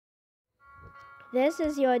This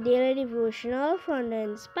is your daily devotional from the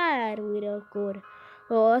Inspired Word of God.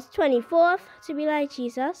 August 24th, to be like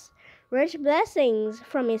Jesus, rich blessings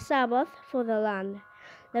from a Sabbath for the land.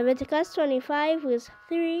 Leviticus 25, verse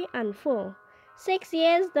 3 and 4. 6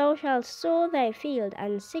 years thou shalt sow thy field,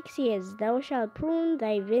 and 6 years thou shalt prune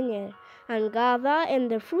thy vineyard, and gather in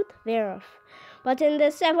the fruit thereof. But in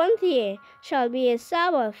the 7th year shall be a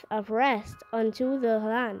Sabbath of rest unto the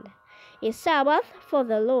land, a Sabbath for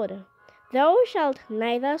the Lord. Thou shalt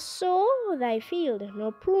neither sow thy field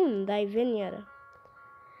nor prune thy vineyard.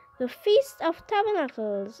 The Feast of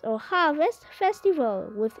Tabernacles, or Harvest Festival,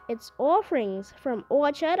 with its offerings from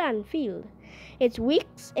orchard and field, its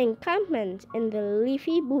week's encampment in the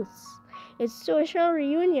leafy booths, its social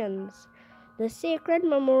reunions, the sacred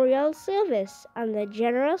memorial service, and the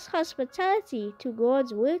generous hospitality to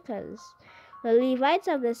God's workers, the Levites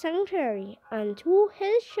of the sanctuary, and to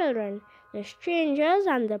his children, the strangers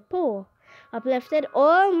and the poor, uplifted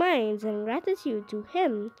all minds in gratitude to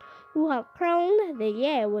him who had crowned the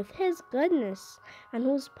year with his goodness, and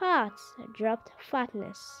whose paths dropped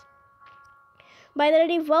fatness. By the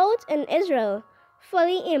devout in Israel,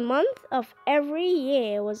 fully a month of every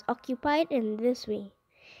year was occupied in this way.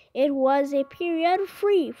 It was a period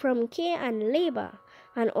free from care and labor,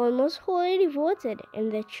 and almost wholly devoted in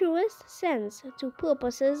the truest sense to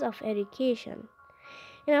purposes of education.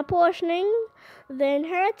 In apportioning the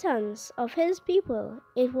inheritance of his people,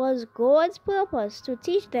 it was God's purpose to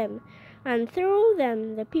teach them, and through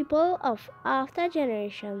them the people of after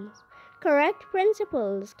generations, correct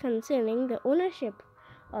principles concerning the ownership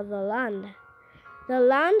of the land. The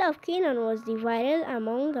land of Canaan was divided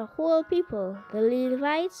among the whole people, the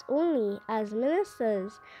Levites only as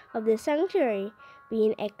ministers of the sanctuary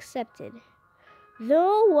being excepted.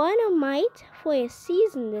 Though one might for a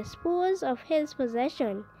season dispose of his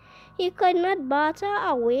possession, he could not barter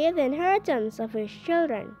away the inheritance of his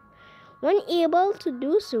children. When able to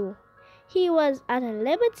do so, he was at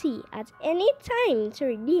liberty at any time to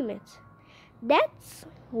redeem it. Debts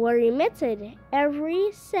were remitted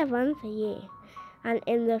every 7th year, and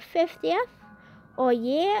in the 50th or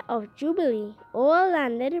year of Jubilee, all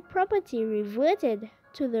landed property reverted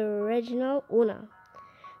to the original owner.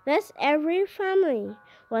 Thus every family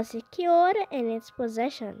was secured in its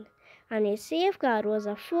possession, and a safeguard was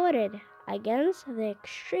afforded against the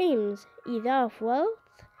extremes either of wealth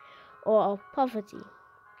or of poverty.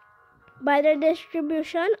 By the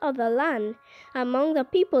distribution of the land among the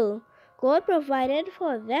people, God provided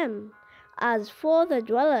for them as for the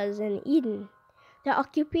dwellers in Eden. The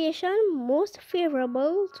occupation most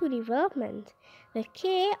favorable to development, the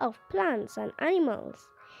care of plants and animals.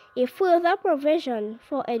 A further provision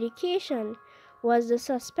for education was the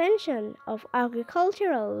suspension of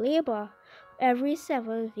agricultural labor every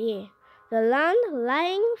 7th year, the land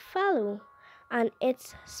lying fallow, and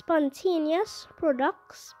its spontaneous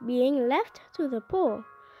products being left to the poor.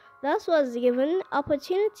 Thus was given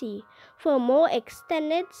opportunity for more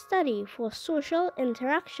extended study, for social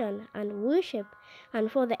interaction and worship,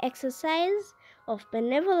 and for the exercise of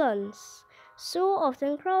benevolence, so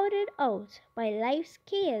often crowded out by life's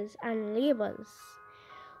cares and labors.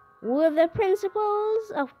 Were the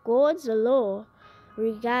principles of God's law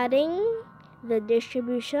regarding the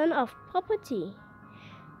distribution of property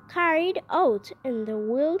carried out in the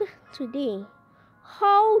world today,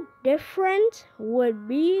 how different would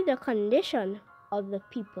be the condition of the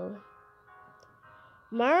people.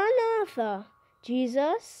 Maranatha,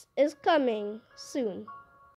 Jesus is coming soon.